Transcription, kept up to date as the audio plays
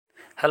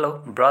Hello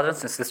brothers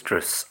and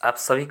sisters, आप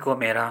सभी को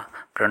मेरा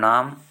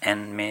प्रणाम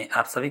एंड मैं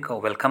आप सभी को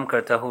वेलकम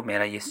करता हूँ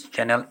मेरा इस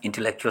चैनल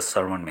इंटेलेक्चुअल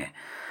सर्मन में।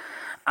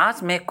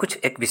 आज मैं कुछ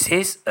एक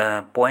विशेष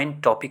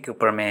पॉइंट टॉपिक के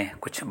ऊपर मैं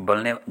कुछ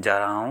बोलने जा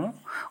रहा हूँ।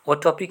 वो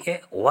टॉपिक है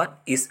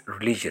what is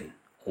religion.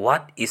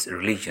 What is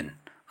religion?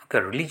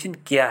 Okay, religion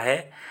क्या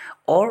है?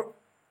 और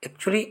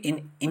actually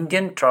in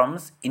Indian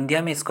terms,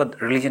 India में इसको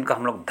रिलीजन का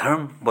हम लोग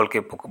धर्म बोल के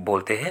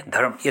बोलते हैं।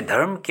 धर्म, ये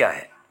धर्म क्या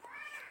है?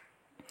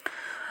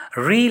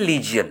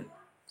 रिलीजियन,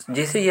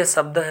 जैसे यह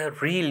शब्द है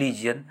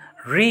रिलीजियन,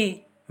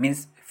 री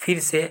मीन्स फिर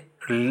से,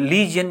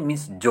 लीजियन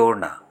मीन्स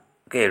जोड़ना।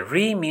 ओके,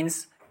 री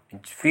मीन्स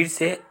फिर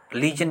से,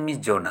 लीजन मीन्स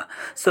जोड़ना।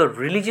 सो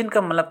रिलीजन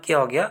का मतलब क्या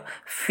हो गया?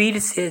 फिर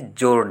से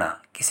जोड़ना,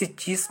 किसी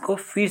चीज़ को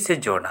फिर से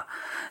जोड़ना।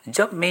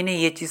 जब मैंने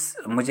ये चीज़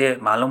मुझे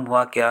मालूम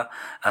हुआ क्या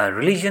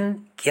रिलीजन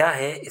क्या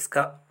है,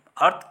 इसका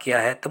अर्थ क्या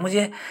है, तो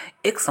मुझे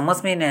एक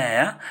समझ में नहीं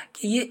आया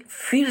कि ये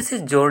फिर से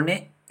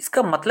जोड़ने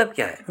इसका मतलब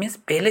क्या है। मीन्स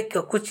पहले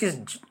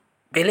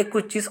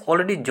कुछ चीज़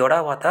ऑलरेडी जोड़ा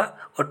हुआ था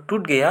और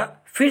टूट गया,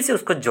 फिर से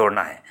उसको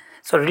जोड़ना है।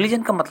 सो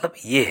रिलीजन का मतलब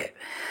ये है।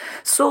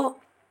 सो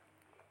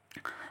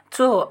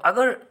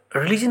अगर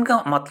रिलीजन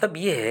का मतलब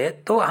ये है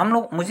तो हम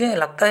लोग, मुझे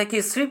लगता है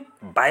कि सिर्फ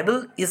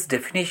बाइबल इस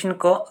डेफिनेशन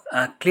को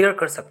क्लियर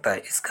कर सकता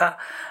है।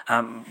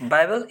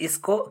 बाइबल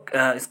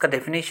इसका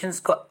डेफिनेशंस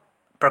को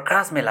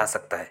प्रकाश में ला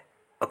सकता है।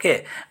 ओके,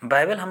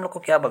 बाइबल हम लोग को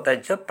क्या बोलता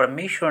है? जब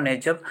परमेश्वर ने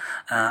जब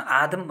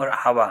आदम और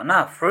हवा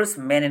ना, फर्स्ट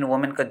मैन एंड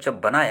वुमेन का जब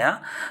बनाया,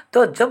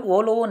 तो जब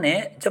वो लोगों ने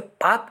जब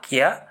पाप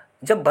किया,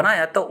 जब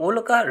बनाया, तो वो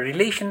लोग का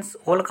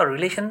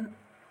रिलेशन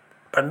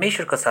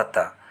परमेश्वर के साथ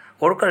था।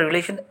 उनका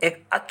रिलेशन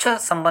एक अच्छा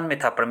संबंध में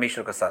था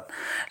परमेश्वर के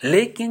साथ।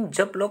 लेकिन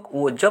जब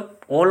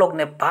वो लोग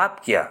ने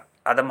पाप किया,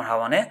 आदम और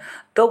हवा ने,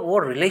 तो वो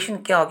रिलेशन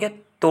क्या हो गया?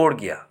 तोड़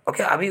गया।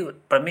 ओके, अभी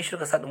परमेश्वर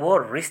के साथ वो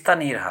रिश्ता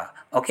नहीं रहा।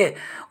 ओके,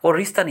 वो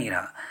रिश्ता नहीं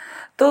रहा।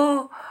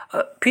 तो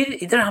फिर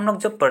इधर हम लोग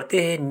जब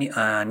पढ़ते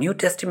हैं न्यू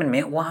टेस्टामेंट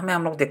में, वहाँ में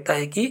हम लोग देखता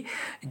है कि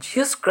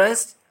जीसस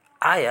क्राइस्ट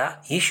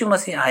आया, यीशु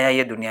मसीह आया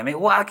ये दुनिया में।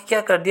 वो आके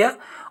क्या कर दिया?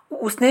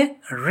 उसने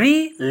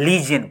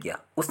रिलीजन किया।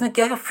 उसने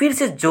क्या किया? फिर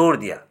से जोड़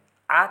दिया।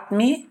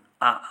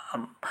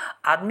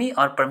 आदमी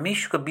और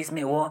परमेश्वर के बीच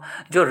में वो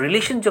जो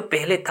रिलेशन जो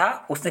पहले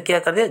था, उसने क्या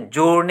कर दिया?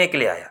 जोड़ने के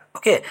लिए आया।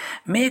 ओके,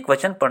 मैं एक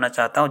वचन पढ़ना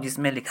चाहता हूँ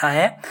जिसमें लिखा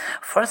है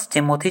 1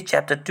 टिमोथी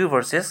चैप्टर 2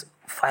 वर्सेस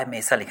 5 में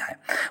ऐसा लिखा है,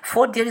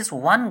 for their is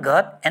one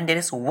God and there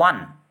is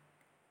one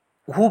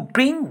who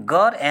bring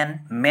God and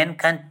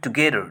Mankind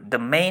together, the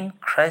man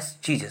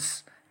Christ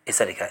Jesus.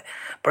 ऐसा लिखा है।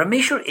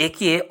 परमेश्वर एक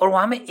ही है और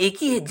वहां में एक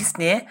ही है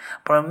जिसने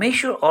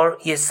परमेश्वर और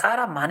ये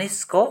सारा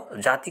मानस को,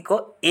 जाति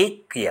को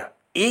एक किया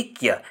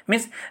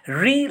मीन्स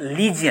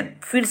रिलीजियन,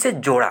 फिर से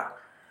जोड़ा।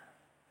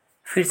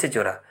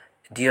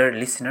 Dear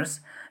listeners,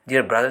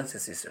 dear brothers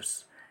and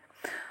sisters,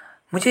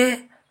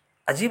 मुझे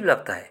अजीब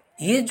लगता है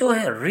ये जो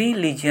है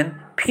रिलीजियन,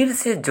 फिर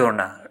से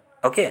जोड़ना।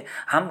 ओके,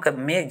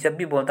 मैं जब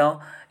भी बोलता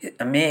हूँ,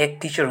 मैं एक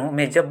टीचर हूँ,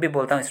 मैं जब भी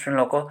बोलता हूँ स्टूडेंट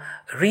लोगों को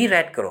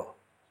रीराइट करो,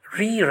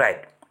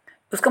 रीराइट,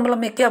 उसका मतलब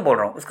मैं क्या बोल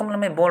रहा हूँ? उसका मतलब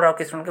मैं बोल रहा हूँ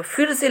कि स्टूडेंट को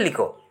फिर से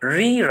लिखो,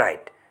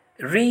 रीराइट।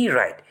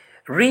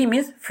 री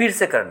मीन्स फिर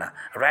से करना,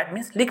 राइट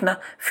मीन्स लिखना,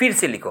 फिर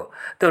से लिखो।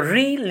 तो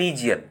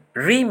रिलीजियन,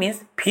 री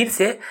मीन्स फिर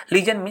से,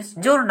 लीजन मीन्स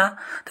जोड़ना,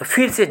 तो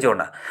फिर से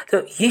जोड़ना।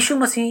 तो यीशु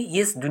मसीह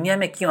इस दुनिया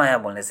में क्यों आया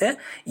बोलने से,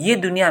 ये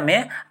दुनिया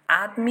में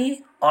आदमी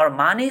और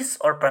मानस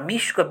और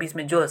परमेश्वर के बीच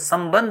में जो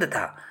संबंध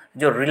था,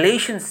 जो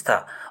रिलेशंस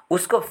था,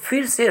 उसको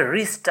फिर से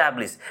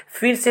रिस्टैब्लिश,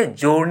 फिर से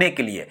जोड़ने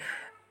के लिए।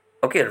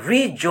 ओके,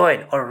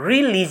 रीजॉइन और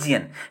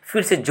रिलीजियन,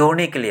 फिर से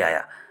जोड़ने के लिए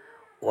आया।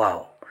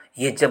 वाओ,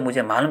 ये जब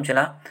मुझे मालूम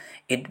चला,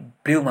 इट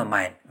ब्लू माई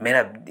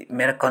माइंड।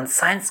 मेरा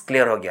कॉन्साइंस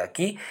क्लियर हो गया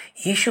कि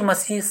यीशु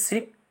मसीह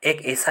सिर्फ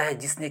एक ऐसा है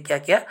जिसने क्या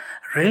किया?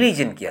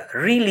 रिलीजन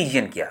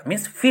किया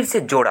मीन्स फिर से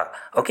जोड़ा।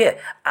 ओके,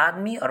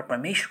 आदमी और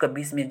परमेश्वर के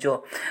बीच में जो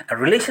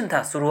रिलेशन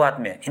था शुरुआत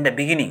में, इन द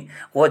बिगिनिंग,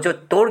 वो जो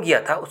तोड़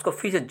गया था, उसको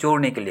फिर से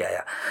जोड़ने के लिए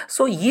आया।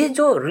 सो ये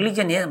जो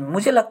रिलीजन है,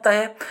 मुझे लगता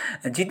है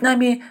जितना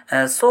भी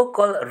सो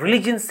कॉल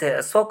रिलीजन्स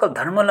है, सो कॉल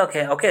धर्म लोग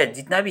है, ओके,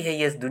 जितना भी है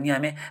ये इस दुनिया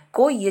में,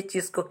 कोई ये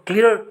चीज़ को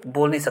क्लियर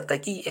बोल नहीं सकता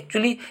कि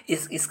एक्चुअली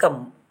इसका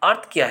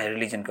अर्थ क्या है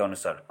रिलीजन के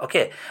अनुसार।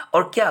 ओके,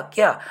 और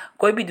क्या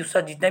कोई भी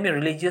दूसरा जितना भी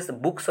रिलीजियस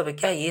बुक्स है,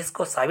 क्या ये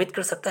इसको साबित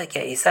कर सकता है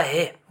क्या ऐसा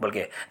है बोल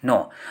के?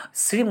 नो,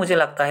 सिर्फ मुझे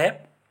लगता है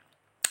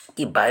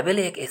कि बाइबल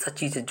एक ऐसा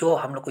चीज़ है जो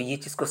हम लोग को ये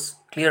चीज़ को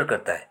क्लियर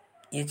करता है।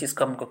 ये चीज़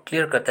को हमको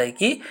क्लियर करता है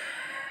कि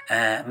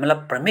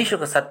मतलब परमेश्वर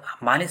के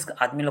साथ मानस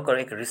आदमी लोग का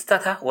एक रिश्ता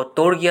था, वो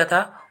तोड़ गया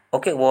था।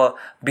 ओके, वो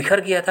बिखर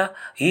गया था।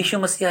 यीशु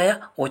मसीह आया,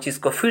 वो चीज़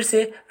को फिर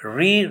से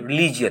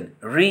रिलीजियन,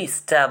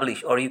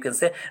 रीस्टैब्लिश और यू कैन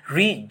से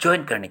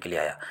रीजॉइन करने के लिए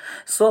आया।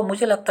 सो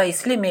मुझे लगता है,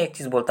 इसलिए मैं एक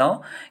चीज़ बोलता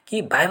हूँ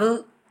कि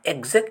बाइबल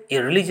एग्जैक्ट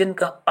रिलीजन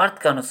का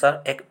अर्थ के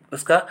अनुसार, एक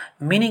उसका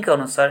मीनिंग के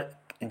अनुसार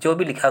जो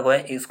भी लिखा गया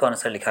है, इसको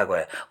अनुसार लिखा गया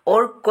है।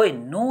 और कोई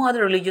no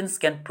other religions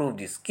can prove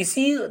this,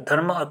 किसी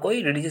धर्म और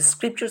कोई रिलीजियस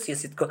स्क्रिप्चर्स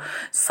इस चीज़ को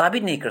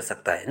साबित नहीं कर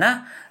सकता है ना।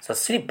 सो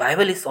सिर्फ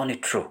Bible is only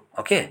true.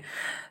 Okay,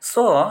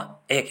 सो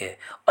एक है।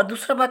 और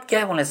दूसरा बात क्या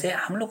है बोलने से,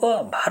 हम लोग को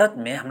भारत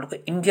में, हम लोग को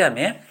इंडिया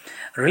में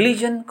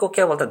रिलीजन को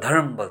क्या बोलता है?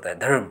 धर्म बोलता है,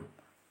 धर्म।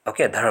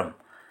 ओके,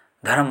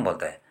 धर्म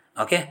बोलता है।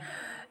 ओके,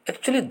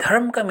 एक्चुअली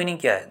धर्म का मीनिंग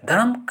क्या है?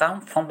 धर्म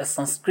come from A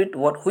Sanskrit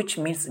word which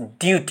means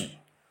duty.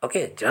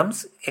 Okay, धर्म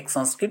एक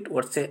संस्कृत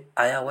वर्ड से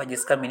आया हुआ है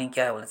जिसका मीनिंग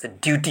क्या है बोले से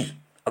ड्यूटी।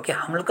 ओके,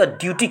 हम लोग का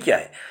ड्यूटी क्या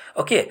है?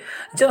 ओके,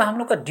 जब हम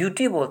लोग का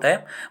ड्यूटी बोलता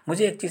है,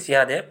 मुझे एक चीज़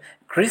याद है,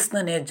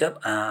 कृष्ण ने जब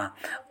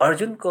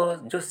अर्जुन को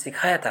जो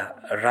सिखाया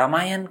था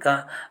रामायण का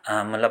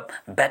मतलब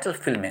बैटल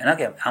फील्ड में ना,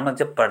 क्या हम लोग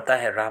जब पढ़ता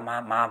है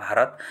रामा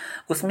महाभारत,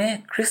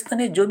 उसमें कृष्ण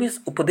ने जो भी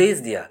उपदेश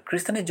दिया,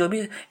 कृष्ण ने जो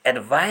भी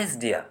एडवाइस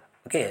दिया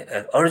ओके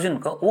अर्जुन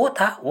को,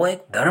 वो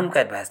एक धर्म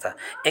का एडवाइस था,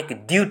 एक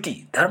ड्यूटी।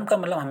 धर्म का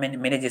मतलब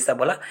मैंने जैसा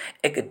बोला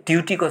एक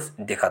ड्यूटी को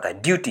दिखाता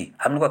है, ड्यूटी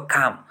हम लोग का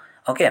काम।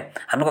 ओके,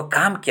 हम लोग का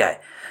काम क्या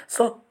है?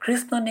 सो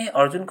कृष्ण ने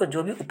अर्जुन को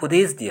जो भी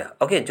उपदेश दिया,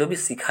 ओके, जो भी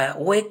सिखाया,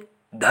 वो एक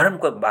धर्म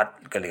को बात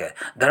कर लिया है।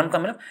 धर्म का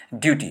मतलब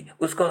ड्यूटी।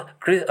 उसको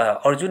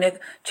अर्जुन एक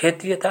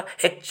क्षत्रिय था,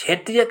 एक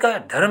क्षत्रिय का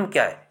धर्म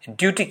क्या है,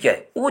 ड्यूटी क्या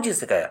है, वो चीज़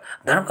सिखाया।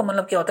 धर्म का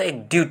मतलब क्या होता है?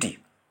 एक ड्यूटी।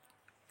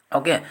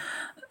 ओके,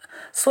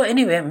 सो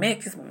एनीवे, मैं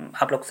एक चीज़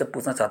आप लोग से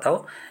पूछना चाहता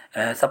हूँ।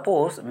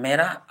 सपोज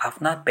मेरा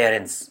अपना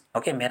पेरेंट्स,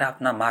 ओके, मेरा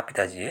अपना माँ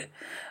पिताजी है।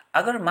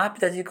 अगर माँ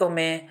पिताजी को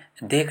मैं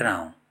देख रहा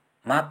हूँ,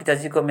 माँ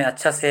पिताजी को मैं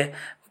अच्छा से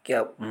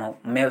क्या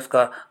मैं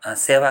उसका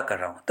सेवा कर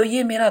रहा हूँ, तो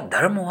ये मेरा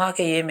धर्म हुआ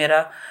कि ये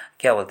मेरा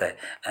क्या बोलता है,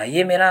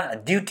 ये मेरा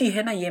ड्यूटी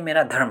है ना, ये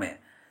मेरा धर्म है?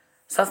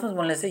 सचमुच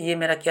बोलने से ये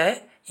मेरा क्या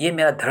है? ये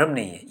मेरा धर्म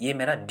नहीं है, ये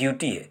मेरा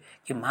ड्यूटी है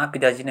कि माँ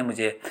पिताजी ने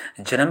मुझे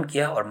जन्म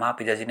किया और माँ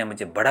पिताजी ने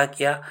मुझे बड़ा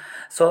किया।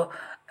 सो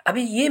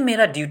अभी ये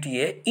मेरा ड्यूटी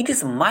है, it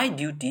is my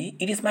duty,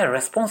 it is my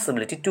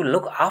responsibility to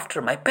look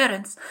after my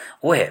parents.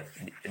 वो है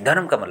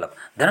धर्म का मतलब।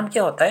 धर्म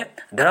क्या होता है?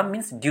 धर्म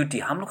मीन्स ड्यूटी।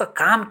 हम लोग का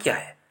काम क्या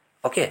है?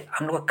 ओके,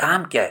 हम लोग का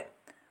काम क्या है?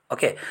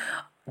 ओके,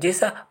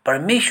 जैसा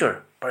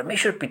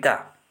परमेश्वर पिता,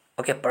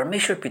 ओके,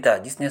 परमेश्वर पिता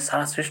जिसने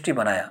सारा सृष्टि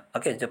बनाया,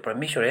 ओके, जो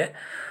परमेश्वर है,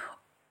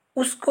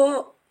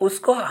 उसको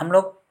उसको हम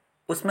लोग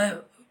उसमें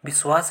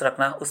विश्वास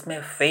रखना,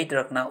 उसमें फेथ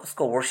रखना,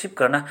 उसको वर्शिप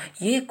करना,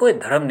 ये कोई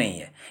धर्म नहीं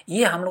है।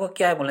 ये हम लोग का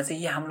क्या है बोलने से,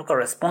 ये हम लोग का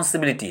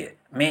रिस्पॉन्सिबिलिटी है।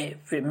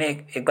 मैं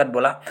एक बात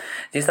बोला,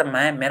 जैसा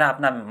मैं मेरा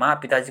अपना माँ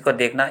पिताजी को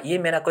देखना, ये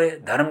मेरा कोई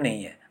धर्म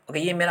नहीं है। ओके,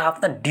 ये मेरा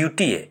अपना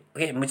ड्यूटी है।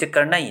 ओके, मुझे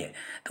करना ही है।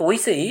 तो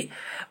वैसे ही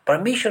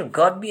परमेश्वर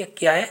गॉड भी एक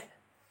क्या है?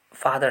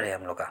 फादर है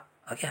हम लोग का।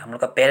 ओके, हम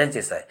लोग का पेरेंट्स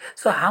जैसा है।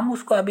 सो हम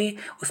उसको अभी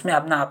उसमें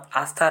अपना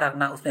आस्था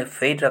रखना, उसमें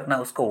फेथ रखना,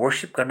 उसको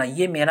वर्शिप करना,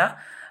 ये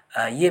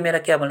मेरा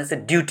क्या बोलने से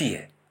ड्यूटी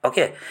है।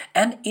 Okay,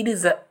 and it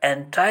is the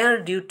entire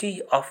duty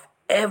of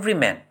every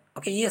man.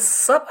 Okay, ये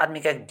सब आदमी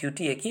का एक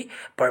ड्यूटी है कि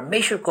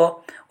परमेश्वर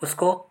को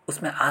उसको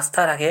उसमें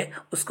आस्था रखे,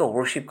 उसको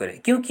वर्शिप करे,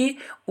 क्योंकि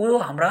वो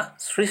हमारा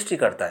सृष्टि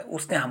करता है,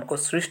 उसने हमको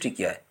सृष्टि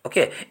किया है।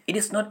 Okay, it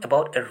is not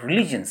about a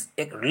religions,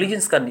 एक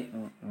रिलीजन्स का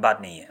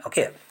बात नहीं है।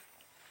 ओके,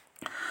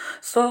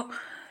 सो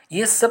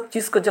ये सब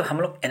चीज़ को जब हम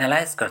लोग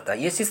एनालाइज करता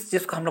है, ये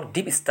चीज़ को हम लोग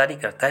डीप स्टडी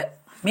करता है,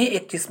 मैं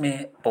एक चीज़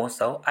में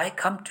पहुंचता हूँ, I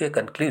come to a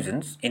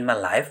conclusion in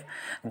my life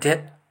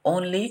that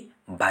only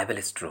Bible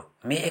is true.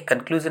 मैं एक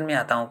कंक्लूजन में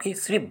आता हूँ कि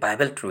सिर्फ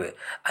बाइबल ट्रू है।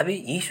 अभी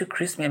यीशु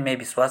ख्रिस्त में मैं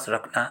विश्वास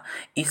रखना,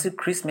 यीशु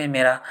ख्रिस्त में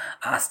मेरा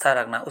आस्था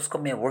रखना, उसको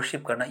मैं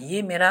वर्शिप करना,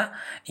 ये मेरा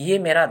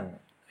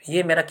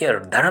क्या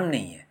धर्म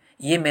नहीं है,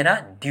 ये मेरा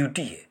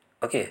ड्यूटी है।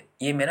 ओके,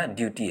 ये मेरा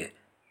ड्यूटी है,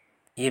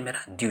 ये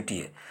मेरा ड्यूटी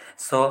है।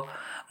 सो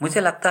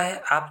मुझे लगता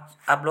है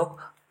आप लोग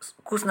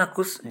कुछ ना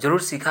कुछ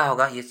ज़रूर सीखा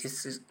होगा ये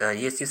चीज़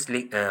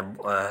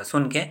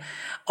सुन के।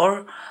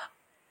 और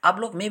आप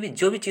लोग मैं भी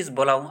जो भी चीज़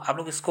बोला हूँ, आप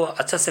लोग इसको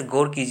अच्छा से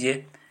गौर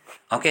कीजिए।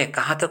 ओके,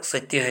 कहाँ तक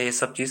सत्य है ये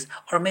सब चीज़,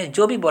 और मैं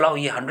जो भी बोला हूँ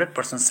ये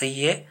 100%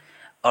 सही है।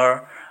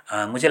 और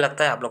मुझे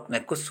लगता है आप लोग ने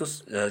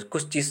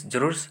कुछ चीज़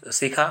ज़रूर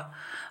सीखा।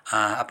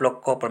 आप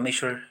लोग को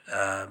परमेश्वर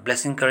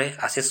ब्लेसिंग करे,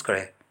 आशीष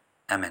करे।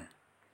 आमीन।